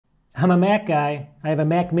I'm a Mac guy. I have a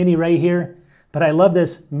Mac Mini right here, but I love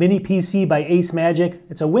this mini PC by ACEMAGIC.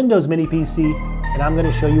 It's a Windows mini PC, and I'm going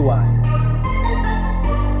to show you why.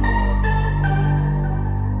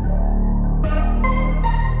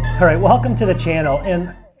 All right, welcome to the channel.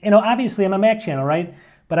 And obviously I'm a Mac channel, right?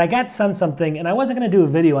 But I got sent something, and I wasn't going to do a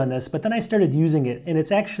video on this, but then I started using it, and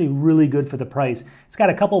it's actually really good for the price. It's got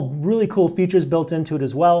a couple really cool features built into it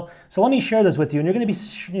as well. So let me share this with you, and you're going to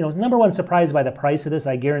be, number one, surprised by the price of this.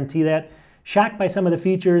 I guarantee that. Shocked by some of the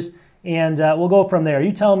features, and we'll go from there.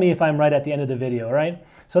 You tell me if I'm right at the end of the video, all right?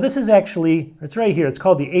 So this is actually, it's right here. It's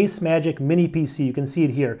called the ACEMAGIC Mini PC. You can see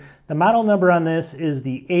it here. The model number on this is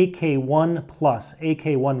the AK1+.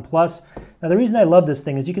 AK1+. Now the reason I love this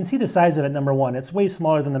thing is you can see the size of it, number one. It's way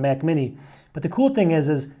smaller than the Mac Mini. But the cool thing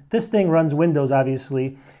is this thing runs Windows,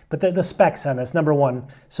 obviously, but the specs on this, number one.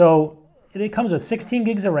 So it comes with 16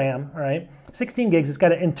 gigs of RAM, all right? 16 gigs. It's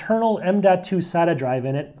got an internal M.2 SATA drive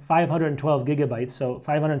in it, 512 gigabytes. So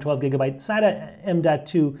 512 gigabyte SATA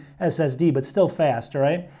M.2 SSD, but still fast, all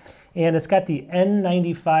right? And it's got the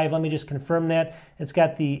N95, let me just confirm that. It's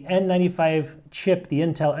got the N95 chip, the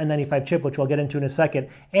Intel N95 chip, which we'll get into in a second.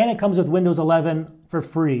 And it comes with Windows 11 for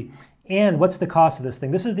free. And what's the cost of this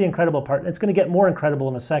thing? This is the incredible part. It's going to get more incredible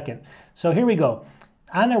in a second. So here we go.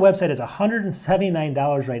 On their website, it's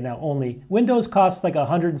 $179 right now only. Windows costs like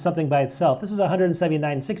 $100 and something by itself. This is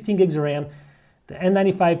 $179, 16 gigs of RAM, the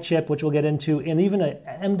N95 chip, which we'll get into, and even a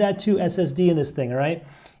M.2 SSD in this thing, all right?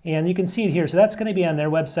 And you can see it here. So that's going to be on their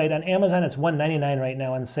website. On Amazon, it's $199 right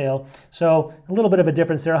now on sale. So a little bit of a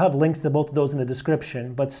difference there. I'll have links to both of those in the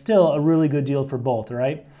description, but still a really good deal for both, all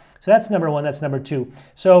right? So that's number one, that's number two.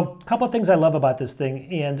 So a couple of things I love about this thing,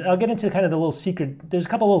 and I'll get into kind of the little secret. There's a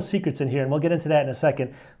couple little secrets in here, and we'll get into that in a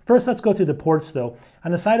second. First, let's go through the ports though.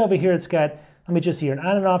 On the side over here, it's got, let me just see here, an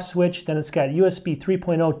on and off switch, then it's got USB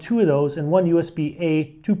 3.0, two of those, and one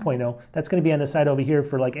USB-A 2.0. That's gonna be on the side over here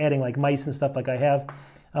for like adding like mice and stuff like I have,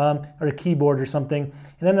 or a keyboard or something. And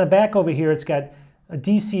then in the back over here, it's got a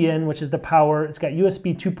DC in, which is the power. It's got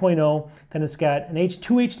USB 2.0, then it's got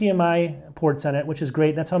two HDMI ports on it, which is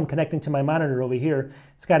great. That's how I'm connecting to my monitor over here.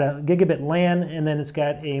 It's got a gigabit LAN, and then it's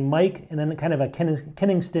got a mic, and then kind of a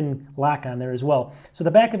Kingston lock on there as well. So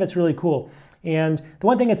the back of it's really cool. And the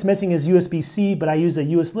one thing it's missing is USB-C, but I use a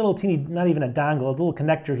little teeny, not even a dongle, a little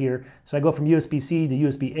connector here. So I go from USB-C to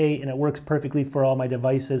USB-A, and it works perfectly for all my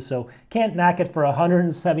devices. So can't knock it for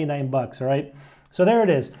 $179, all right? So there it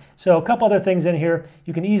is. So a couple other things in here.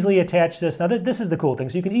 You can easily attach this. Now this is the cool thing.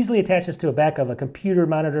 So you can easily attach this to a back of a computer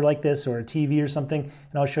monitor like this or a TV or something,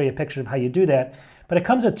 and I'll show you a picture of how you do that. But it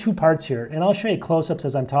comes with two parts here, and I'll show you close-ups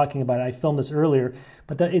as I'm talking about it. I filmed this earlier,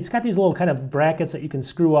 but it's got these little kind of brackets that you can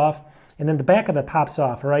screw off, and then the back of it pops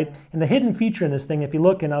off, all right? And the hidden feature in this thing, if you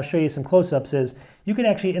look, and I'll show you some close-ups, is you can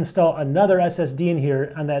actually install another SSD in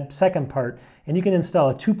here on that second part, and you can install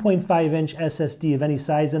a 2.5-inch SSD of any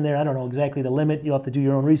size in there. I don't know exactly the limit. You'll have to do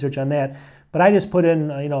your own research on that. But I just put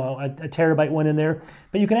in, a terabyte one in there.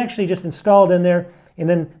 But you can actually just install it in there, and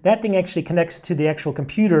then that thing actually connects to the actual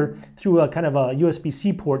computer through a kind of a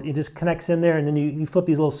USB-C port. It just connects in there, and then you flip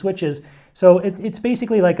these little switches. So it's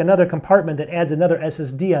basically like another compartment that adds another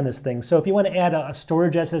SSD on this thing. So if you want to add a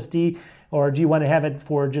storage SSD, or do you want to have it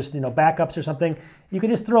for just backups or something, you can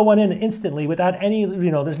just throw one in instantly without any,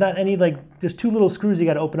 there's not any there's two little screws you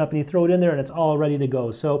got to open up, and you throw it in there and it's all ready to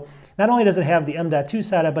go. So not only does it have the M.2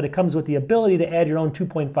 SATA, but it comes with the ability to add your own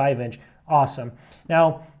 2.5-inch. Awesome.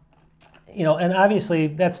 Now, and obviously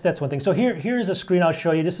that's one thing. So here's a screen I'll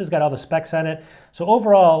show you. This has got all the specs on it. So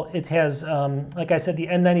overall, it has, like I said, the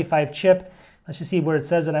N95 chip. Let's just see where it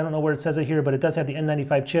says it. I don't know where it says it here, but it does have the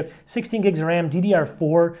N95 chip. 16 gigs of RAM,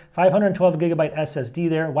 DDR4, 512 gigabyte SSD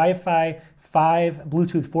there, Wi-Fi 5,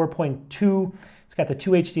 Bluetooth 4.2. It's got the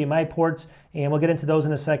two HDMI ports, and we'll get into those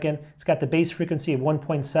in a second. It's got the base frequency of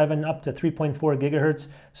 1.7 up to 3.4 gigahertz.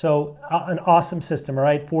 So an awesome system, all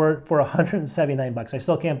right, for $179. I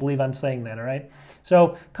still can't believe I'm saying that, all right?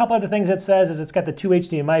 So a couple other things it says is it's got the two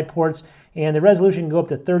HDMI ports, and the resolution can go up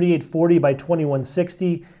to 3840 by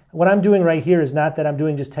 2160. What I'm doing right here is not that I'm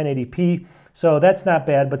doing just 1080p, so that's not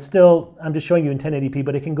bad, but still I'm just showing you in 1080p,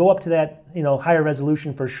 but it can go up to that higher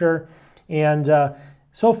resolution for sure. And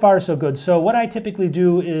so far so good. So what I typically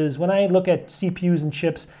do is when I look at CPUs and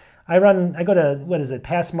chips, I go to,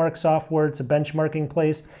 Passmark software. It's a benchmarking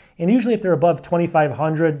place. And usually if they're above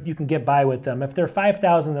 2,500, you can get by with them. If they're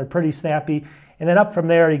 5,000, they're pretty snappy. And then up from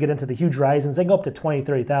there, you get into the huge Ryzens. They go up to 20,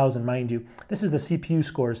 30,000, mind you. This is the CPU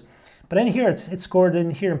scores. But in here, it's scored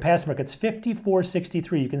in here in Passmark. It's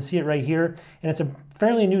 5463. You can see it right here. And it's a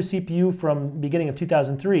fairly new CPU from beginning of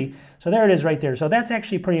 2003. So there it is right there. So that's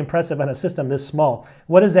actually pretty impressive on a system this small.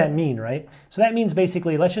 What does that mean, right? So that means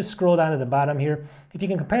basically, let's just scroll down to the bottom here. If you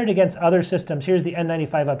can compare it against other systems, here's the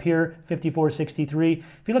N95 up here, 5463.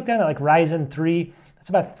 If you look down at like Ryzen 3, that's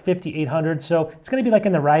about 5800. So it's going to be like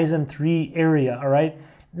in the Ryzen 3 area, all right?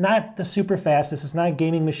 Not the super fastest, it's not a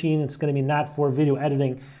gaming machine, it's going to be not for video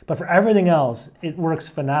editing, but for everything else, it works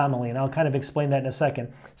phenomenally, and I'll kind of explain that in a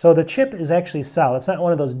second. So the chip is actually solid. It's not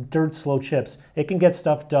one of those dirt slow chips. It can get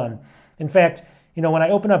stuff done. In fact, you know, when I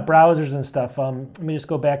open up browsers and stuff, let me just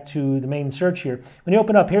go back to the main search here. When you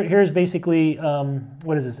open up, here's basically,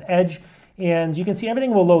 what is this, Edge, and you can see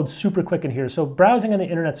everything will load super quick in here. So browsing on the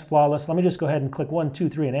internet's flawless. Let me just go ahead and click 1, 2,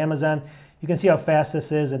 3 on Amazon. You can see how fast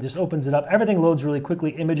this is. It just opens it up. Everything loads really quickly,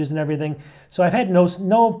 images and everything. So I've had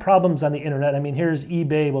no problems on the internet. I mean, here's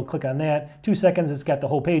eBay. We'll click on that. 2 seconds, it's got the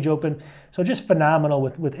whole page open. So just phenomenal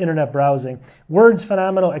with internet browsing. Word's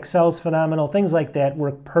phenomenal. Excel's phenomenal. Things like that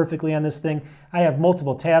work perfectly on this thing. I have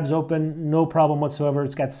multiple tabs open. No problem whatsoever.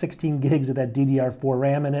 It's got 16 gigs of that DDR4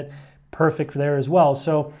 RAM in it. Perfect there as well.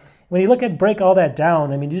 So when you break all that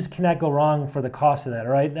down, I mean, you just cannot go wrong for the cost of that,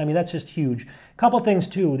 right? I mean, that's just huge. A couple things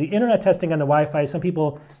too, the internet testing on the Wi-Fi, some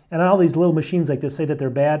people, and all these little machines like this say that they're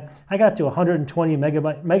bad. I got up to 120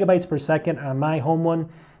 megabytes per second on my home one.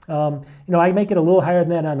 You know, I make it a little higher than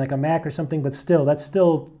that on like a Mac or something, but still, that's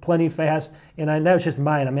still plenty fast. And that was just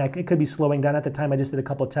mine. I mean, it could be slowing down at the time. I just did a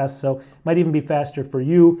couple tests, so it might even be faster for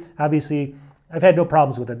you. Obviously, I've had no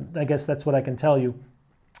problems with it. I guess that's what I can tell you.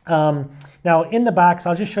 Now in the box,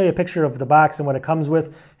 I'll just show you a picture of the box and what it comes with.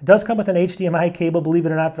 It does come with an HDMI cable, believe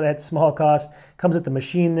it or not, for that small cost. It comes with the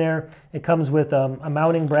machine there. It comes with a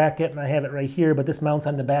mounting bracket, and I have it right here, but this mounts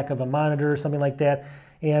on the back of a monitor or something like that.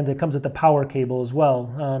 And it comes with the power cable as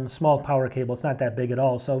well, small power cable. It's not that big at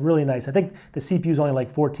all, so really nice. I think the CPU is only like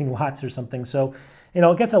 14 watts or something, so you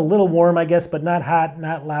know, it gets a little warm, I guess, but not hot,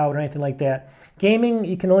 not loud or anything like that. Gaming,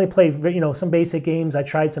 you can only play, you know, some basic games. I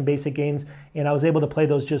tried some basic games, and I was able to play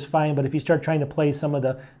those just fine. But if you start trying to play some of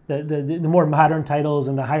the more modern titles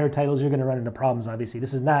and the higher titles, you're going to run into problems, obviously.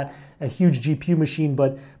 This is not a huge GPU machine,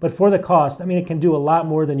 but for the cost, I mean, it can do a lot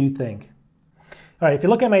more than you think. All right, if you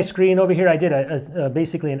look at my screen over here, I did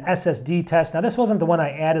basically an SSD test. Now, this wasn't the one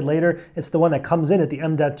I added later. It's the one that comes in at the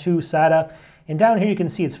M.2 SATA. And down here you can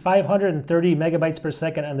see it's 530 megabytes per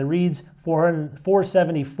second on the reads,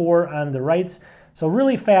 474 on the writes. So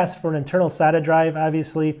really fast for an internal SATA drive,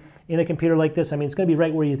 obviously, in a computer like this. I mean, it's going to be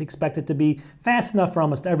right where you'd expect it to be. Fast enough for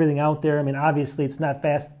almost everything out there. I mean, obviously, it's not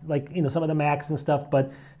fast like, you know, some of the Macs and stuff,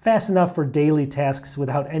 but fast enough for daily tasks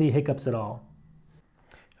without any hiccups at all.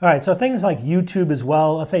 All right, so things like YouTube as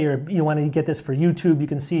well. Let's say you want to get this for YouTube. You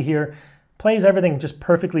can see here, plays everything just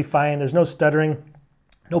perfectly fine. There's no stuttering.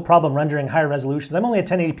 No problem rendering higher resolutions. I'm only at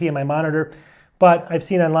 1080p on my monitor, but I've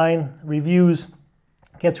seen online reviews,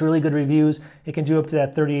 gets really good reviews. It can do up to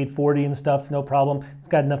that 3840 and stuff, no problem. It's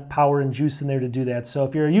got enough power and juice in there to do that. So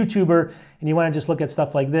if you're a YouTuber and you want to just look at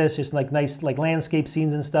stuff like this, just like nice like landscape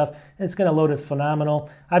scenes and stuff, it's going to load it phenomenal.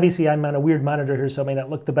 Obviously, I'm on a weird monitor here, so it may not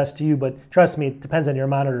look the best to you, but trust me, it depends on your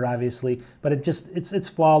monitor, obviously. But it's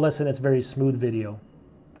flawless and it's very smooth video.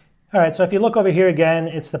 All right, so if you look over here again,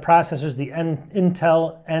 it's the processors, the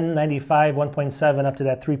Intel N95 1.7 up to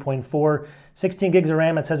that 3.4, 16 gigs of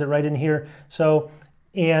RAM, it says it right in here. So,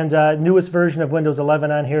 and newest version of Windows 11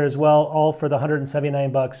 on here as well, all for the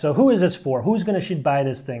 179 bucks. So who is this for? Who's should buy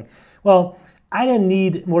this thing? Well, I didn't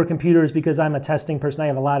need more computers because I'm a testing person. I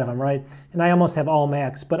have a lot of them, right? And I almost have all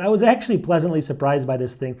Macs, but I was actually pleasantly surprised by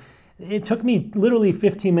this thing. It took me literally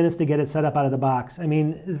 15 minutes to get it set up out of the box. I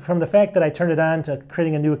mean, from the fact that I turned it on to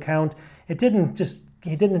creating a new account, it didn't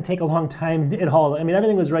take a long time at all. I mean,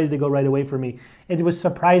 everything was ready to go right away for me. It was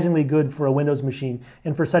surprisingly good for a Windows machine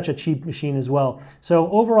and for such a cheap machine as well. So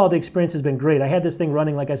overall, the experience has been great. I had this thing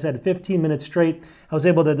running, like I said, 15 minutes straight. I was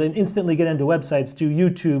able to then instantly get into websites, do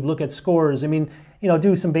YouTube, look at scores. I mean, you know,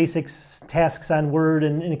 do some basic tasks on Word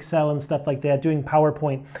and Excel and stuff like that, doing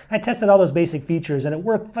PowerPoint. I tested all those basic features and it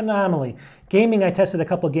worked phenomenally. Gaming, I tested a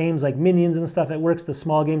couple games like Minions and stuff. It works, the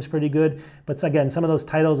small games pretty good. But again, some of those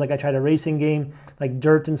titles, like I tried a racing game, like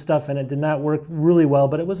Dirt and stuff, and it did not work really well,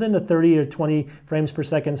 but it was in the 30 or 20 frames per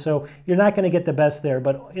second, so you're not going to get the best there,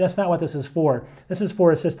 but that's not what this is for. This is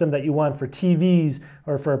for a system that you want for TVs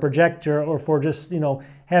or for a projector or for just, you know,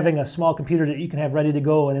 having a small computer that you can have ready to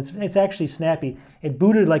go, and it's actually snappy. It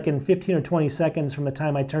booted like in 15 or 20 seconds from the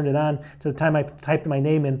time I turned it on to the time I typed my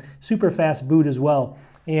name in. Super fast boot as well.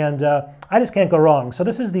 And I just can't go wrong. So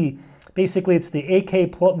this is the Basically, it's the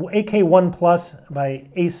AK1 Plus by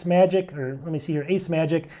ACEMAGIC, or let me see here,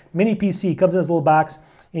 ACEMAGIC mini PC. Comes in this little box,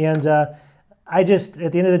 and I just,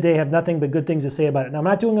 at the end of the day, have nothing but good things to say about it. Now, I'm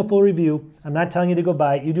not doing a full review. I'm not telling you to go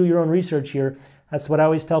buy it. You do your own research here. That's what I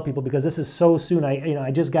always tell people, because this is so soon.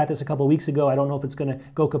 I just got this a couple weeks ago. I don't know if it's going to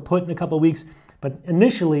go kaput in a couple weeks, but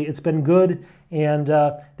initially it's been good, and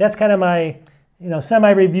that's kind of my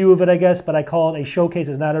semi-review of it, I guess, but I call it a showcase.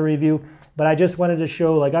 It's not a review, but I just wanted to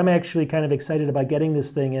show, like, I'm actually kind of excited about getting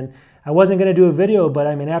this thing, and I wasn't going to do a video, but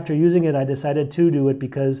I mean, after using it, I decided to do it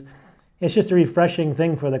because it's just a refreshing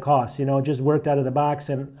thing for the cost. It just worked out of the box,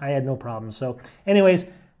 and I had no problem. So anyways,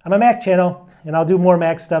 I'm a Mac channel, and I'll do more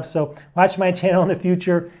Mac stuff, so watch my channel in the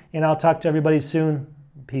future, and I'll talk to everybody soon.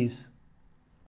 Peace.